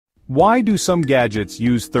Why do some gadgets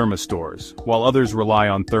use thermistors, while others rely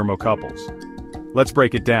on thermocouples? Let's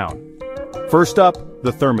break it down. First up,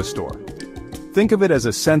 the thermistor. Think of it as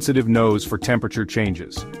a sensitive nose for temperature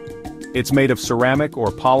changes. It's made of ceramic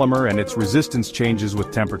or polymer and its resistance changes with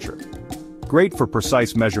temperature. Great for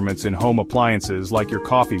precise measurements in home appliances like your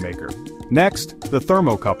coffee maker. Next, the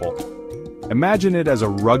thermocouple. Imagine it as a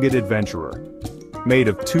rugged adventurer. Made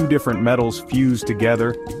of two different metals fused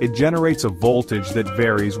together, it generates a voltage that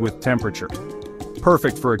varies with temperature.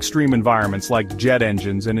 Perfect for extreme environments like jet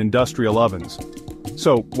engines and industrial ovens.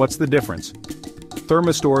 So, what's the difference?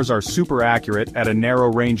 Thermistors are super accurate at a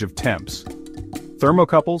narrow range of temps.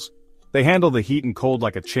 Thermocouples? They handle the heat and cold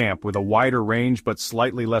like a champ with a wider range but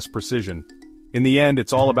slightly less precision. In the end,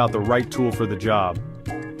 it's all about the right tool for the job.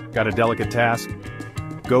 Got a delicate task?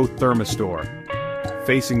 Go Thermistor.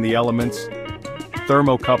 Facing the elements?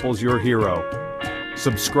 Thermocouple's your hero.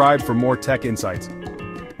 Subscribe for more tech insights.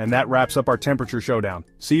 And that wraps up our temperature showdown.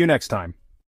 See you next time.